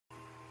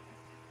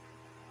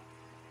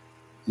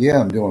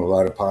Yeah, I'm doing a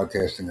lot of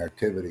podcasting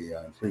activity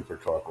on Free for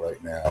Talk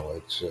right now.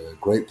 It's a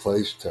great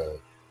place to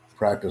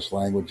practice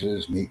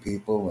languages, meet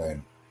people,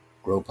 and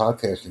grow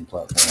podcasting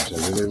platforms.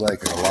 I really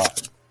like it a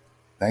lot.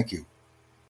 Thank you.